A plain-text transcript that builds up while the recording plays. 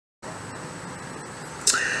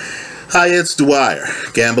Hi, it's Dwyer,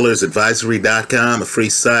 gamblersadvisory.com, a free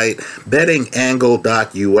site,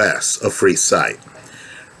 bettingangle.us, a free site.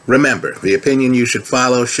 Remember, the opinion you should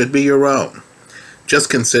follow should be your own. Just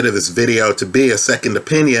consider this video to be a second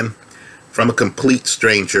opinion from a complete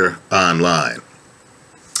stranger online.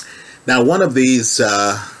 Now, one of these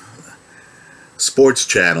sports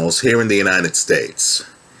channels here in the United States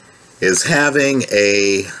is having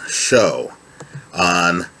a show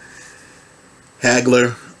on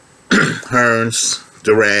Hagler, Hearns,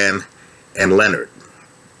 Duran, and Leonard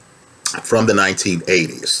from the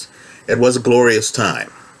 1980s. It was a glorious time.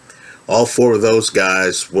 All four of those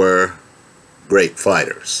guys were great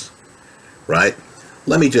fighters, right?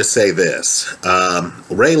 Let me just say this.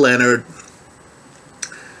 Ray Leonard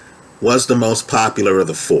was the most popular of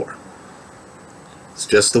the four. It's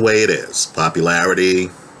just the way it is. Popularity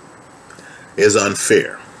is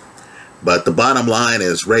unfair. But the bottom line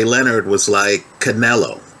is Ray Leonard was like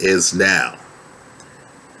Canelo is now.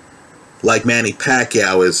 Like Manny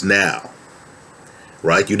Pacquiao is now.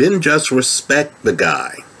 Right? You didn't just respect the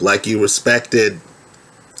guy like you respected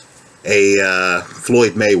a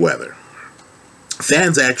Floyd Mayweather.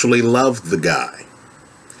 Fans actually loved the guy.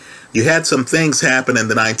 You had some things happen in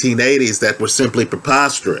the 1980s that were simply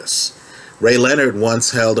preposterous. Ray Leonard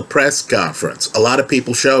once held a press conference. A lot of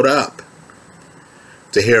people showed up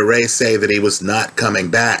to hear Ray say that he was not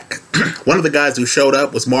coming back. One of the guys who showed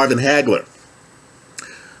up was Marvin Hagler,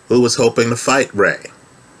 who was hoping to fight Ray.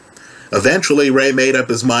 Eventually, Ray made up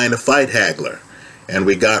his mind to fight Hagler, and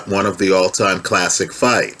we got one of the all-time classic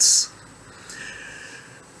fights.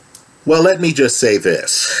 Well, let me just say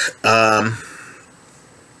this. I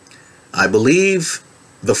believe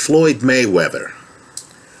the Floyd Mayweather,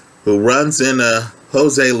 who runs into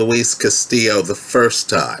Jose Luis Castillo the first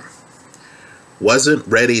time, wasn't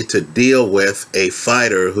ready to deal with a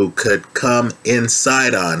fighter who could come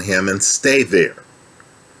inside on him and stay there.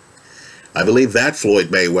 I believe that Floyd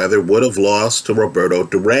Mayweather would have lost to Roberto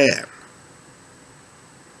Duran.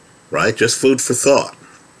 Right? Just food for thought.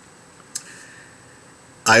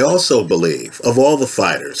 I also believe, of all the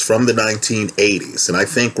fighters from the 1980s, and I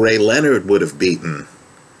think Ray Leonard would have beaten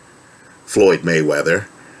Floyd Mayweather,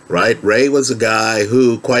 right? Ray was a guy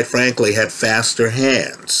who, quite frankly, had faster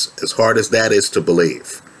hands, as hard as that is to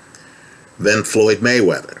believe, than Floyd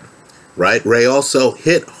Mayweather, right? Ray also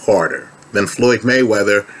hit harder than Floyd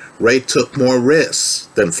Mayweather. Ray took more risks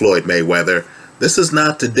than Floyd Mayweather. This is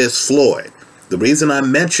not to diss Floyd. The reason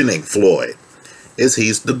I'm mentioning Floyd is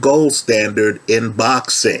he's the gold standard in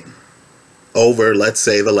boxing over, let's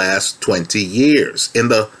say, the last 20 years, in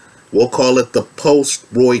the, we'll call it the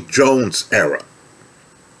post-Roy Jones era.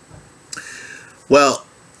 Well,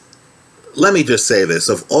 let me just say this.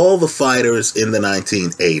 Of all the fighters in the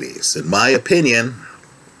 1980s, in my opinion,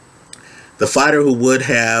 the fighter who would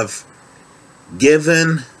have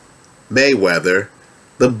given Mayweather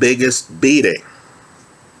the biggest beating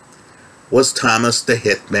was Thomas the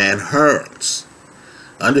Hitman Hearns.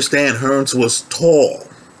 Understand, Hearns was tall.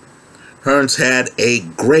 Hearns had a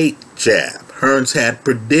great jab. Hearns had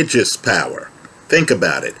prodigious power. Think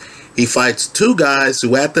about it. He fights two guys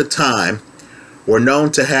who at the time were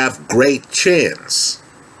known to have great chins.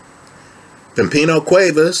 Pimpino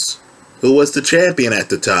Cuevas, who was the champion at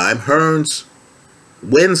the time, Hearns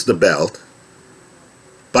wins the belt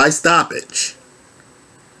by stoppage.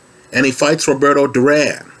 And he fights Roberto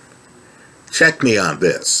Duran. Check me on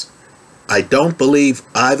this. I don't believe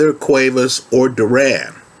either Cuevas or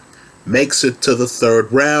Duran makes it to the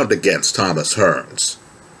third round against Thomas Hearns.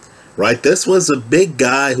 Right? This was a big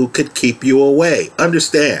guy who could keep you away.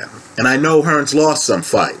 Understand? And I know Hearns lost some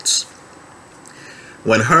fights.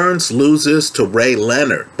 When Hearns loses to Ray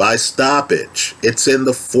Leonard by stoppage, it's in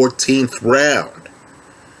the 14th round.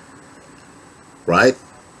 Right?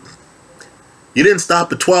 You didn't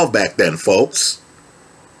stop at 12 back then, folks.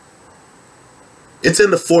 It's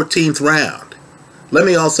in the 14th round. Let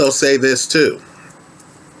me also say this too.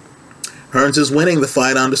 Hearns is winning the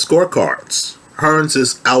fight on the scorecards. Hearns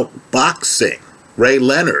is outboxing Ray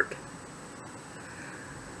Leonard.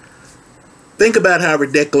 Think about how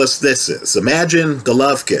ridiculous this is. Imagine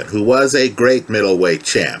Golovkin, who was a great middleweight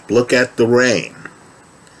champ. Look at the reign.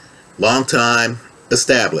 Long time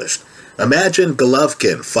established. Imagine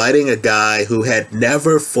Golovkin fighting a guy who had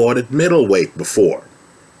never fought at middleweight before.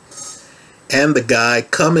 And the guy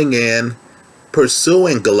coming in,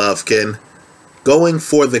 pursuing Golovkin, going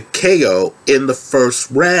for the KO in the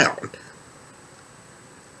first round.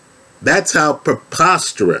 That's how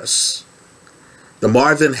preposterous the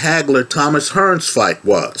Marvin Hagler-Thomas Hearns fight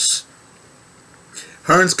was.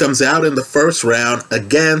 Hearns comes out in the first round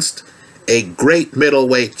against a great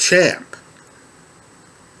middleweight champ.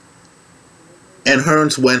 and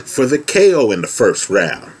Hearns went for the KO in the first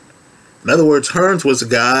round. In other words, Hearns was a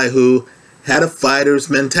guy who had a fighter's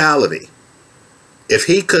mentality. If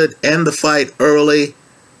he could end the fight early,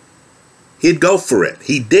 he'd go for it.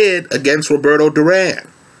 He did against Roberto Duran.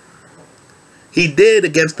 He did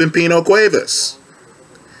against Pimpino Cuevas.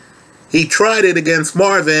 He tried it against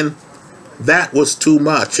Marvin. That was too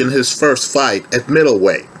much in his first fight at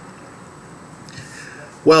middleweight.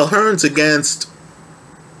 Well, Hearns against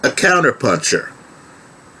a counterpuncher,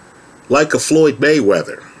 like a Floyd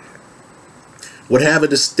Mayweather, would have a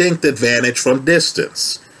distinct advantage from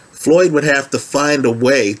distance. Floyd would have to find a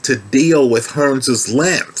way to deal with Hearns'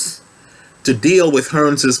 length, to deal with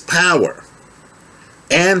Hearns' power,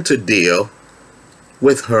 and to deal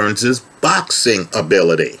with Hearns' boxing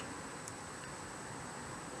ability.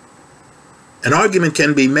 An argument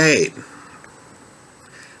can be made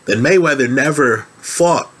that Mayweather never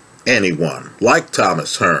fought anyone like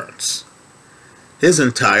Thomas Hearns his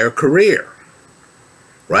entire career.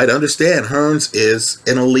 Right? Understand, Hearns is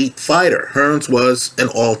an elite fighter. Hearns was an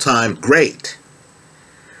all-time great.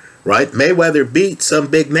 Right? Mayweather beat some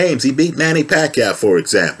big names. He beat Manny Pacquiao, for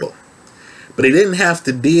example. But he didn't have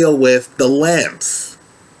to deal with the length,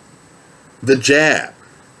 the jab,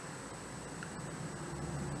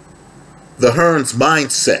 the Hearns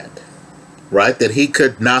mindset, right? That he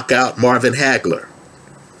could knock out Marvin Hagler.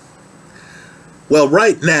 Well,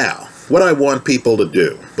 right now, what I want people to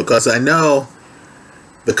do, because I know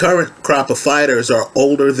the current crop of fighters are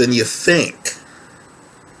older than you think,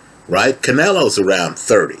 right? Canelo's around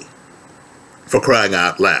 30, for crying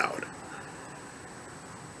out loud,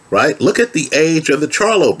 right? Look at the age of the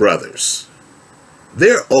Charlo brothers.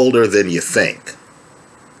 They're older than you think.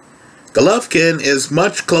 Golovkin is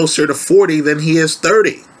much closer to 40 than he is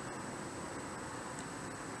 30.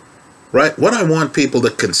 Right? What I want people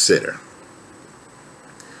to consider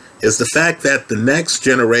is the fact that the next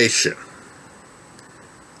generation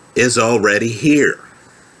is already here.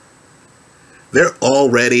 They're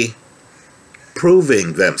already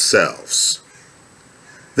proving themselves.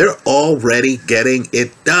 They're already getting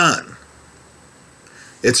it done.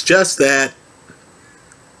 It's just that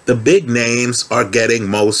the big names are getting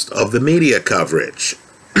most of the media coverage.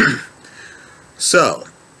 So,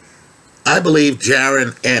 I believe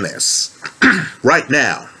Jaron Ennis, right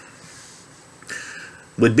now,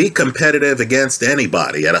 would be competitive against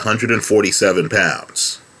anybody at 147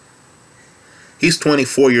 pounds. He's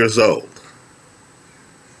 24 years old.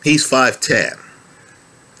 He's 5'10".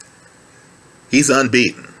 He's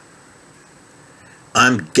unbeaten.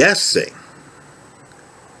 I'm guessing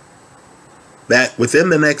that within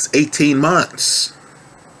the next 18 months,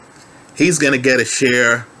 he's going to get a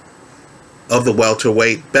share of the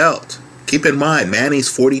welterweight belt. Keep in mind, Manny's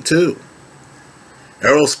 42.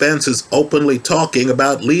 Errol Spence is openly talking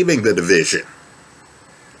about leaving the division.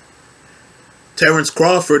 Terrence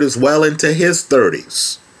Crawford is well into his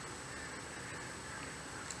 30s.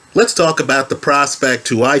 Let's talk about the prospect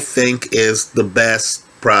who I think is the best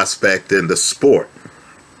prospect in the sport.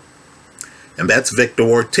 And that's Victor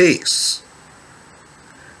Ortiz.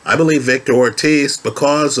 I believe Victor Ortiz,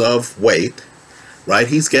 because of weight, right?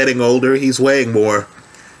 He's getting older, he's weighing more.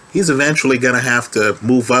 He's eventually going to have to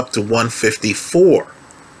move up to 154.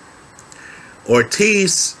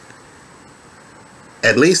 Ortiz,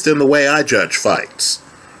 at least in the way I judge fights,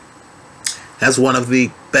 has one of the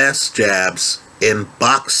best jabs in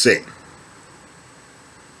boxing.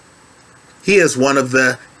 He is one of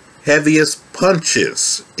the heaviest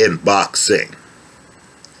punches in boxing.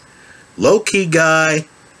 Low-key guy,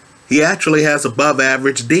 he actually has above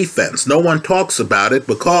average defense. No one talks about it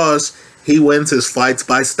because he wins his fights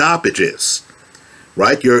by stoppages.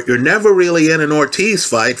 Right? You're never really in an Ortiz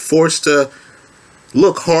fight forced to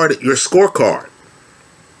look hard at your scorecard.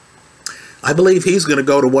 I believe he's going to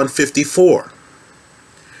go to 154.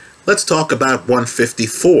 Let's talk about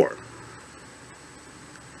 154.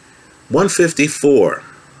 154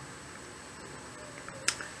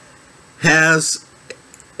 has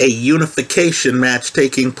a unification match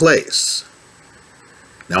taking place.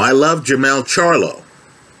 Now, I love Jermell Charlo,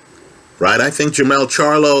 right? I think Jermell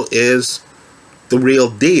Charlo is the real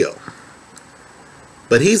deal.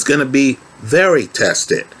 But he's going to be very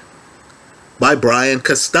tested by Brian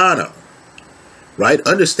Castano, right?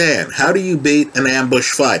 Understand, how do you beat an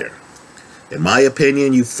ambush fighter? In my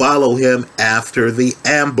opinion, you follow him after the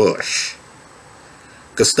ambush.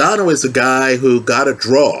 Castano is a guy who got a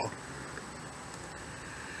draw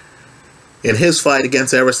in his fight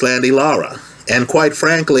against Erislandy Lara. And quite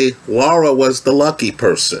frankly, Lara was the lucky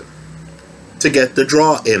person to get the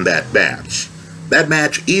draw in that match. That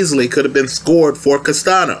match easily could have been scored for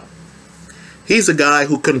Castano. He's a guy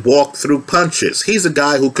who can walk through punches. He's a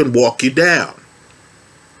guy who can walk you down.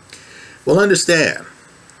 Well, understand,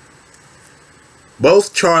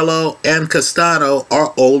 both Charlo and Castano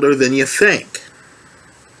are older than you think.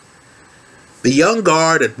 The young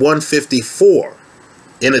guard at 154,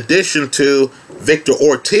 in addition to Victor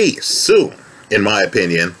Ortiz, soon, in my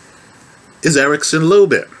opinion, is Erickson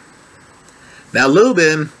Lubin. Now,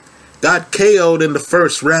 Lubin got KO'd in the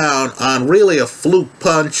first round on really a fluke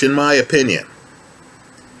punch, in my opinion,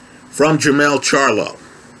 from Jermell Charlo.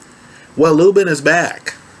 Well, Lubin is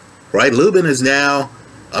back, right? Lubin is now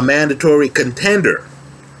a mandatory contender.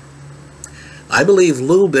 I believe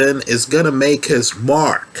Lubin is going to make his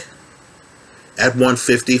mark at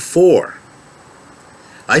 154.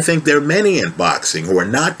 I think there are many in boxing who are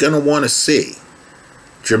not going to want to see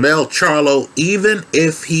Jermell Charlo, even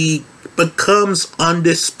if he becomes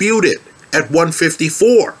undisputed at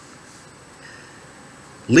 154,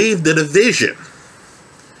 leave the division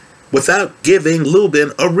without giving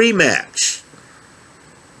Lubin a rematch.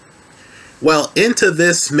 Well, into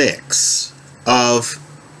this mix of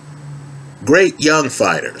great young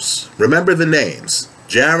fighters, remember the names: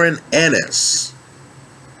 Jaron Ennis,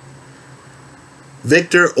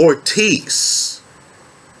 Victor Ortiz,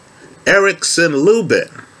 Erickson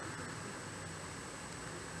Lubin,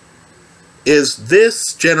 is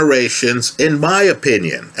this generation's, in my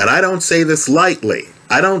opinion, and I don't say this lightly,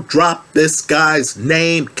 I don't drop this guy's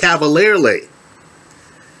name cavalierly,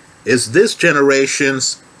 is this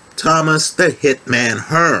generation's Thomas the Hitman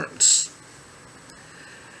Hearns.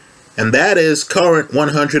 And that is current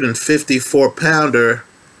 154-pounder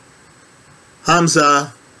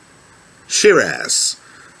Hamzah Sheeraz.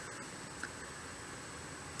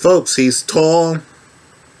 Folks, he's tall,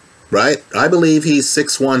 right? I believe he's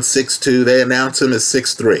 6'1", 6'2". They announce him as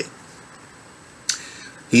 6'3".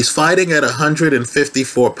 He's fighting at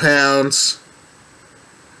 154 pounds.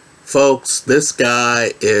 Folks, this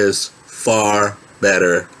guy is far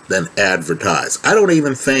better than advertised. I don't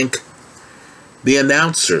even think the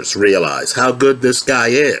announcers realize how good this guy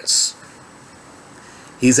is.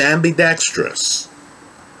 He's ambidextrous.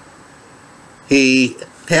 He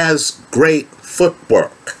has great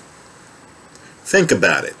footwork. Think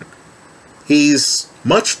about it. He's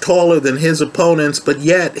much taller than his opponents, but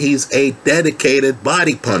yet he's a dedicated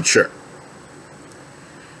body puncher.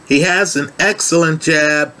 He has an excellent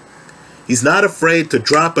jab. He's not afraid to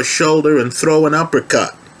drop a shoulder and throw an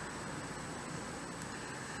uppercut.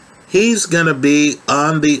 He's going to be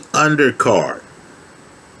on the undercard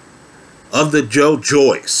of the Joe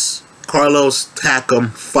Joyce Carlos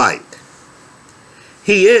Takam fight.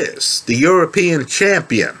 He is the European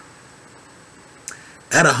champion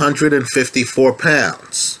at 154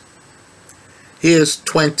 pounds. He is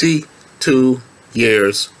 22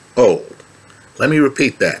 years old. Let me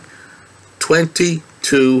repeat that.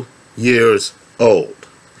 22 years old.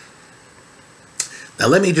 Now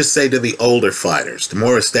let me just say to the older fighters, the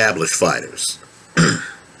more established fighters,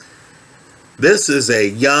 this is a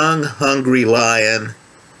young, hungry lion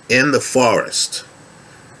in the forest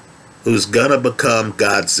who's gonna become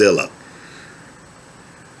Godzilla.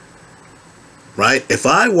 Right? If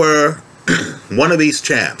I were one of these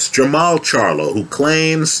champs, Jermell Charlo, who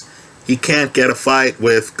claims he can't get a fight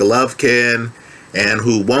with Golovkin and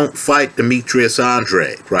who won't fight Demetrius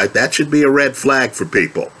Andrade, right? That should be a red flag for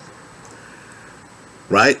people.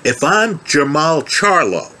 Right? If I'm Jermell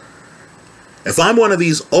Charlo, if I'm one of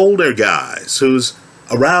these older guys who's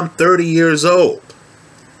around 30 years old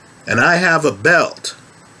and I have a belt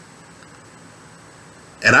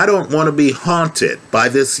and I don't want to be haunted by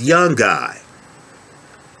this young guy,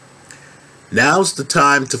 now's the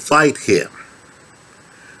time to fight him.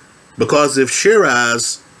 Because if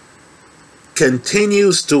Sheeraz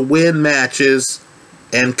continues to win matches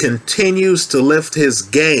and continues to lift his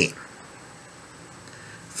game,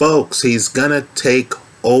 folks, he's gonna take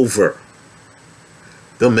over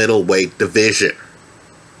the middleweight division.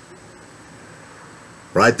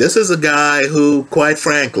 Right? This is a guy who, quite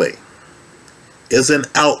frankly, is an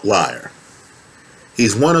outlier.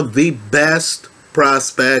 He's one of the best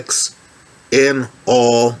prospects in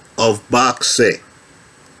all of boxing.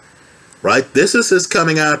 Right? This is his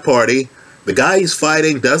coming out party. The guy he's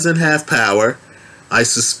fighting doesn't have power. I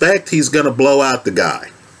suspect he's going to blow out the guy.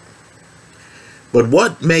 But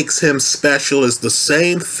what makes him special is the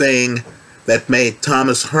same thing that made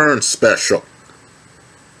Thomas Hearns special.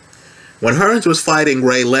 When Hearns was fighting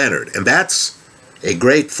Ray Leonard, and that's a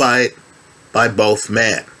great fight by both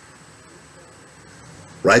men.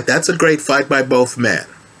 Right? That's a great fight by both men.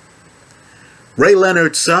 Ray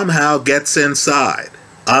Leonard somehow gets inside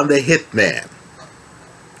on the Hitman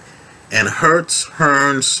and hurts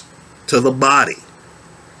Hearns to the body.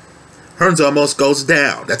 Hearns almost goes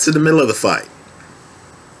down. That's in the middle of the fight.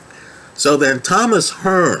 So then Thomas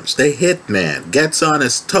Hearns, the hitman, gets on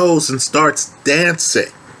his toes and starts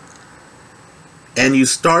dancing. And you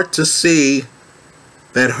start to see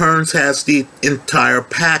that Hearns has the entire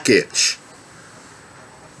package.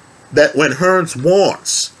 That when Hearns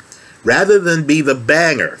wants, rather than be the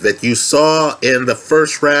banger that you saw in the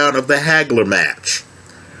first round of the Hagler match,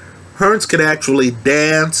 Hearns could actually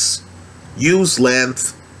dance, use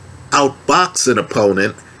length, outbox an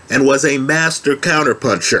opponent, and was a master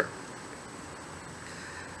counterpuncher.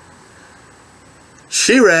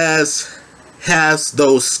 Sheeraz has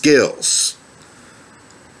those skills.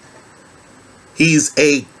 He's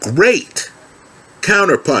a great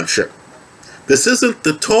counterpuncher. This isn't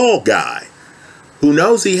the tall guy who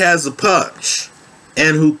knows he has a punch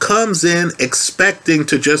and who comes in expecting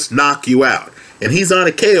to just knock you out. And he's on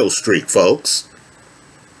a KO streak, folks.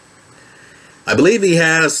 I believe he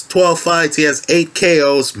has 12 fights. He has 8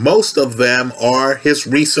 KOs. Most of them are his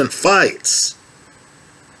recent fights.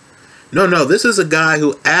 No, this is a guy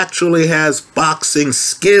who actually has boxing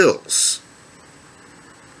skills.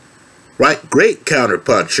 Right? Great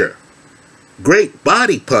counterpuncher. Great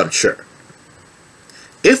body puncher.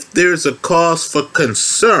 If there's a cause for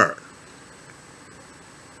concern,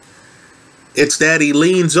 it's that he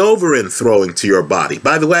leans over in throwing to your body.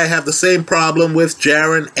 By the way, I have the same problem with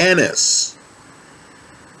Jaron Ennis.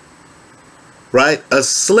 Right? A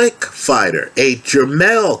slick fighter, a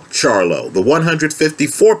Jermell Charlo, the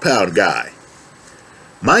 154-pound guy,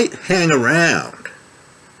 might hang around,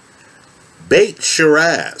 bait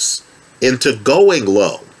Sheeraz into going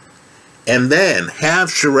low, and then have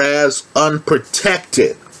Sheeraz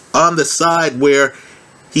unprotected on the side where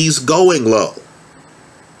he's going low.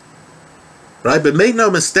 Right? But make no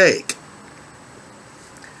mistake,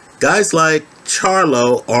 guys like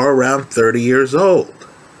Charlo are around 30 years old.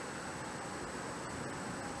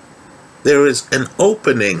 There is an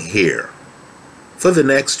opening here for the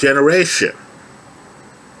next generation.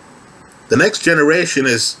 The next generation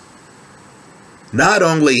is not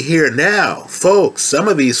only here now. Folks, some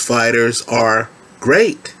of these fighters are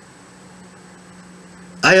great.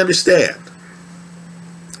 I understand.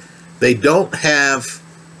 They don't have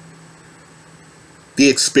the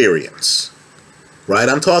experience. Right?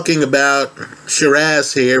 I'm talking about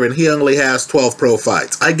Sheeraz here, and he only has 12 pro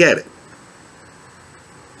fights. I get it.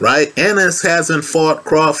 Right? Ennis hasn't fought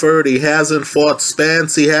Crawford. He hasn't fought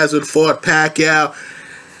Spence. He hasn't fought Pacquiao.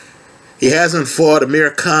 He hasn't fought Amir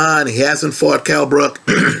Khan. He hasn't fought Kell Brook.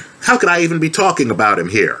 How could I even be talking about him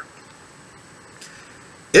here?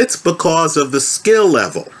 It's because of the skill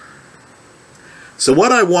level. So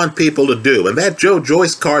what I want people to do, and that Joe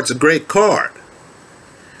Joyce card's a great card.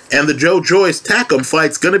 And the Joe Joyce Tackham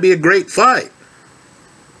fight's going to be a great fight.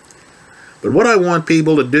 But what I want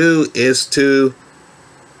people to do is to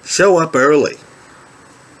show up early.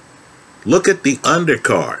 Look at the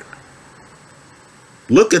undercard.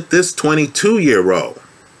 Look at this 22-year-old.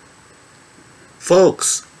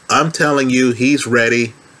 Folks, I'm telling you, he's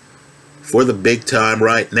ready for the big time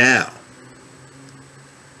right now.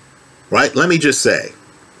 Right? Let me just say,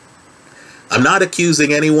 I'm not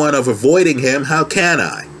accusing anyone of avoiding him. How can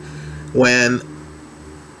I? When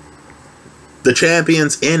the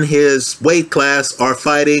champions in his weight class are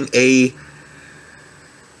fighting a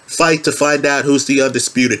fight to find out who's the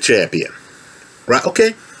undisputed champion. Right?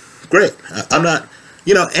 Okay, great. I'm not,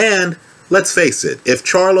 and let's face it, if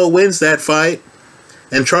Charlo wins that fight,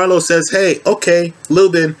 and Charlo says, hey, okay,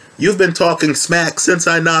 Lubin, you've been talking smack since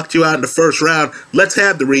I knocked you out in the first round, let's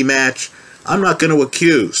have the rematch, I'm not going to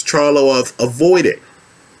accuse Charlo of avoiding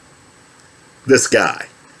this guy.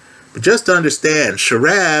 But just to understand,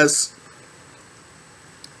 Sheeraz,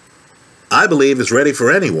 I believe, is ready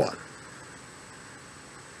for anyone.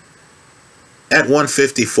 At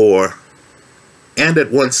 154 and at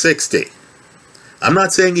 160. I'm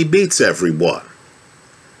not saying he beats everyone,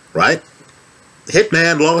 right?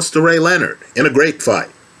 Hitman lost to Ray Leonard in a great fight.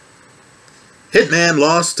 Hitman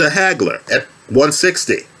lost to Hagler at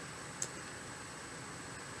 160.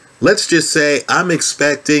 Let's just say I'm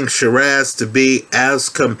expecting Sheeraz to be as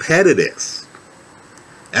competitive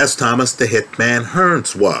as Thomas the Hitman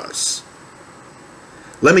Hearns was.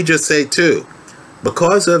 Let me just say too,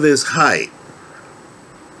 because of his height,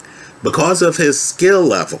 because of his skill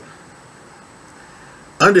level,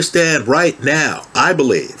 understand right now, I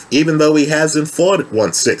believe, even though he hasn't fought at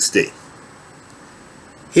 160,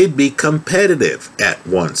 he'd be competitive at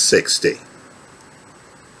 160.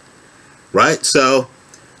 Right? So,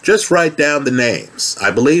 just write down the names. I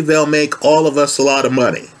believe they'll make all of us a lot of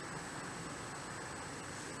money.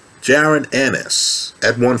 Ennis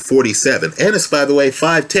at 147. Ennis, by the way,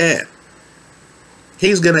 5'10".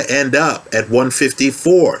 He's going to end up at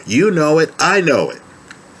 154. You know it, I know it.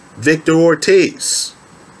 Victor Ortiz.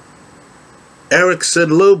 Erickson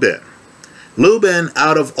Lubin. Lubin,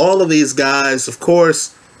 out of all of these guys, of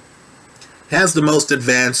course, has the most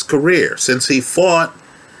advanced career since he fought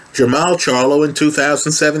Jermall Charlo in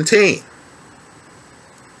 2017.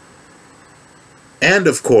 And,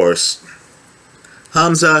 of course,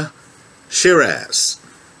 Hamzah, Sheeraz.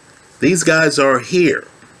 These guys are here,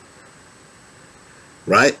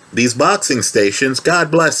 right? These boxing stations,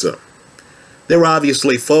 God bless them. They're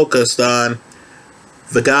obviously focused on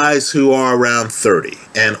the guys who are around 30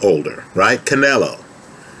 and older, right? Canelo,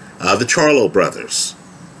 the Charlo brothers,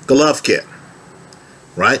 Golovkin,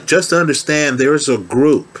 right? Just understand there's a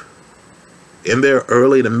group in their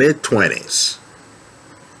early to mid-20s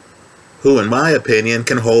who, in my opinion,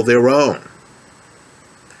 can hold their own.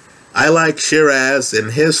 I like Sheeraz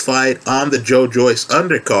in his fight on the Joe Joyce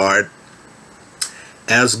undercard.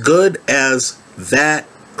 As good as that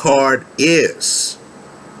card is,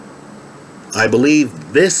 I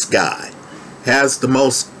believe this guy has the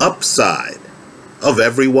most upside of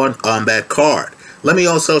everyone on that card. Let me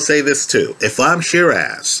also say this too. If I'm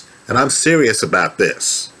Sheeraz, and I'm serious about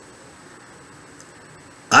this,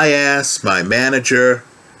 I ask my manager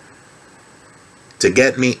to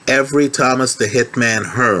get me every Thomas the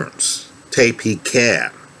Hitman Hearns tape he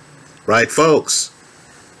can. Right, folks?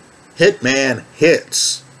 Hitman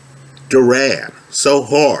hits Duran so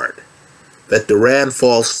hard that Duran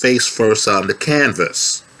falls face first on the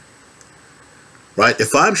canvas. Right?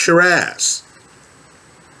 If I'm Sheeraz,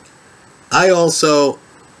 I also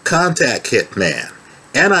contact Hitman,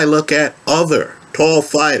 and I look at other tall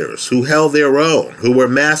fighters who held their own, who were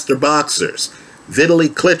master boxers. Vitaly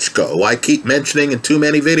Klitschko, who I keep mentioning in too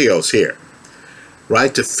many videos here,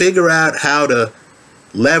 right, to figure out how to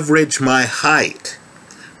leverage my height,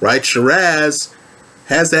 right? Sheeraz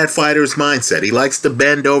has that fighter's mindset. He likes to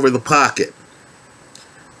bend over the pocket.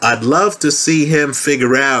 I'd love to see him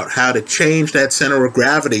figure out how to change that center of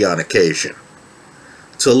gravity on occasion,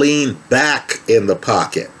 to lean back in the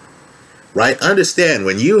pocket, right? Understand,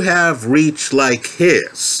 when you have reach like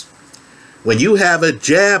his, when you have a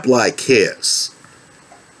jab like his,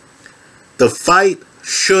 the fight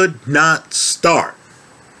should not start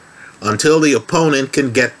until the opponent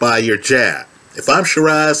can get by your jab. If I'm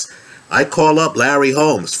Sheeraz, I call up Larry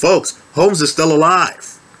Holmes. Folks, Holmes is still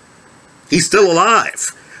alive. He's still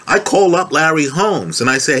alive. I call up Larry Holmes and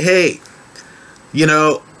I say, hey, you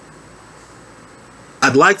know,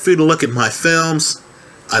 I'd like for you to look at my films.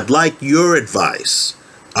 I'd like your advice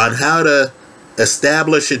on how to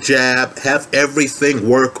establish a jab, have everything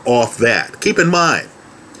work off that. Keep in mind,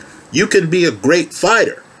 you can be a great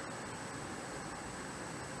fighter.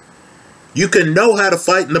 You can know how to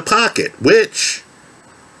fight in the pocket, which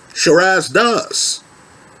Sheeraz does.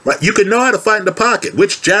 Right? You can know how to fight in the pocket,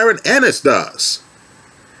 which Ennis does.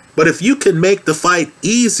 But if you can make the fight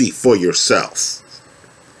easy for yourself,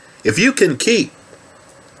 if you can keep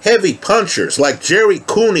heavy punchers like Jerry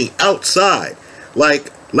Cooney outside,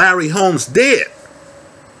 like Larry Holmes did,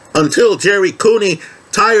 until Jerry Cooney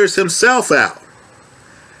tires himself out,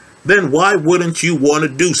 then why wouldn't you want to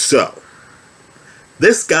do so?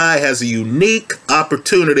 This guy has a unique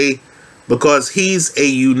opportunity because he's a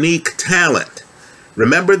unique talent.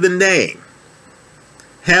 Remember the name,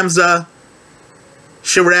 Hamzah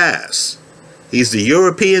Sheeraz. He's the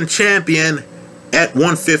European champion at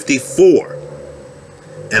 154.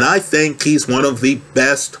 And I think he's one of the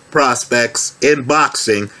best prospects in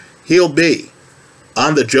boxing he'll be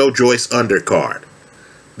on the Joe Joyce undercard.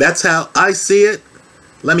 That's how I see it.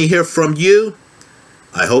 Let me hear from you.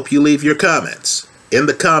 I hope you leave your comments in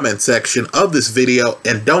the comment section of this video,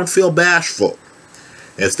 and don't feel bashful.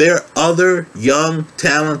 If there are other young,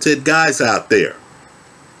 talented guys out there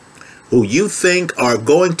who you think are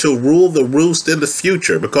going to rule the roost in the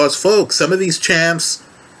future, because folks, some of these champs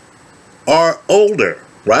are older,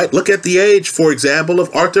 right? Look at the age, for example,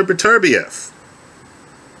 of Artur Beterbiev,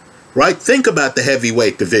 right? Think about the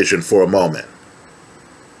heavyweight division for a moment.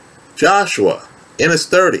 Joshua, in his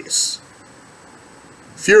 30s.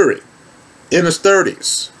 Fury, in his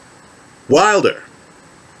 30s. Wilder,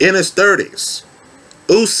 in his 30s.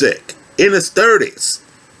 Usyk, in his 30s.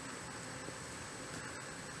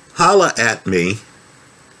 Holla at me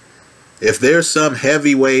if there's some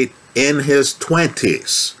heavyweight in his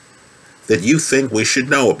 20s that you think we should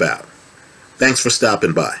know about. Thanks for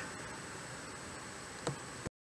stopping by.